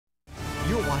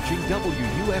You're watching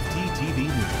WUFT TV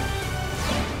News.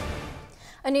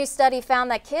 A new study found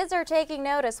that kids are taking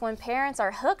notice when parents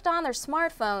are hooked on their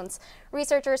smartphones.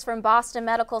 Researchers from Boston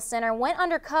Medical Center went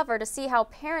undercover to see how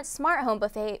parents' smart home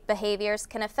behaviors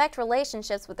can affect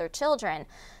relationships with their children.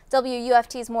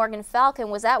 WUFT's Morgan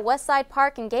Falcon was at Westside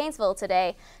Park in Gainesville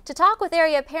today to talk with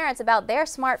area parents about their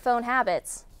smartphone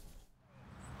habits.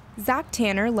 Zach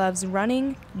Tanner loves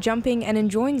running, jumping, and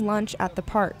enjoying lunch at the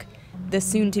park. The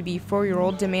soon-to-be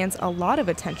 4-year-old demands a lot of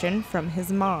attention from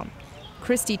his mom.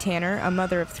 Christy Tanner, a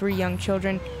mother of 3 young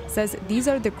children, says these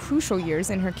are the crucial years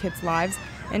in her kids' lives,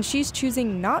 and she's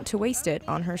choosing not to waste it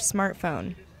on her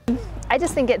smartphone. I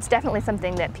just think it's definitely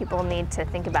something that people need to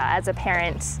think about as a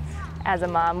parent, as a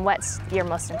mom. What's your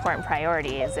most important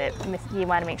priority? Is it you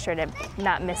want to make sure to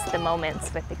not miss the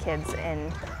moments with the kids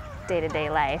in day-to-day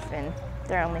life, and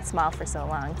they're only small for so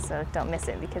long, so don't miss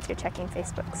it because you're checking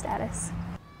Facebook status.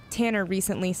 Tanner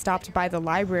recently stopped by the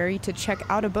library to check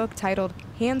out a book titled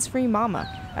Hands-Free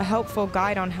Mama, a helpful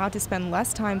guide on how to spend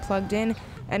less time plugged in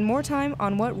and more time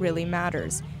on what really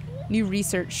matters. New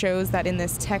research shows that in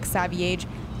this tech-savvy age,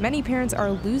 many parents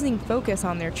are losing focus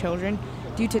on their children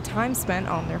due to time spent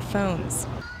on their phones.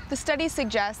 The study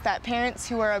suggests that parents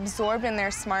who are absorbed in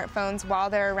their smartphones while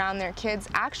they're around their kids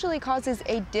actually causes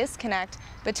a disconnect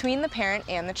between the parent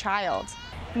and the child.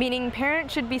 Meaning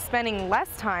parents should be spending less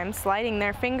time sliding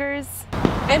their fingers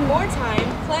and more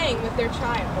time playing with their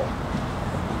child.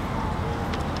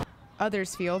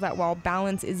 Others feel that while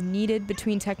balance is needed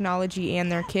between technology and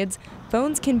their kids,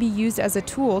 phones can be used as a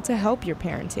tool to help your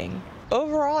parenting.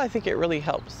 Overall, I think it really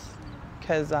helps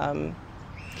because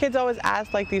kids always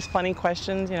ask like these funny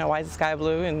questions, you know, why is the sky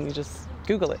blue? And you just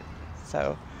Google it.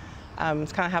 So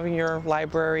it's kind of having your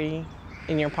library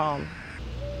in your palm.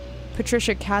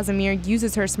 Patricia Casimir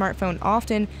uses her smartphone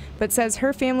often, but says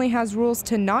her family has rules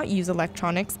to not use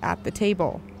electronics at the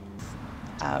table.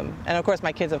 And of course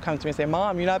my kids have come to me and say,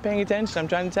 Mom, you're not paying attention, I'm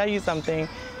trying to tell you something,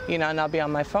 you know, and I'll be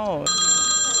on my phone.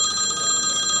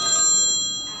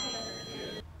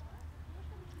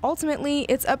 Ultimately,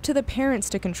 it's up to the parents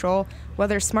to control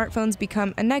whether smartphones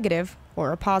become a negative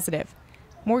or a positive.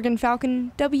 Morgan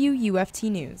Falcon, WUFT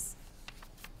News.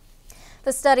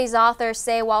 The study's authors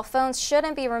say while phones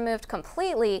shouldn't be removed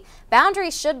completely,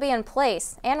 boundaries should be in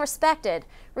place and respected.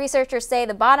 Researchers say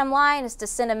the bottom line is to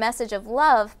send a message of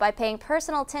love by paying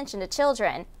personal attention to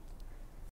children.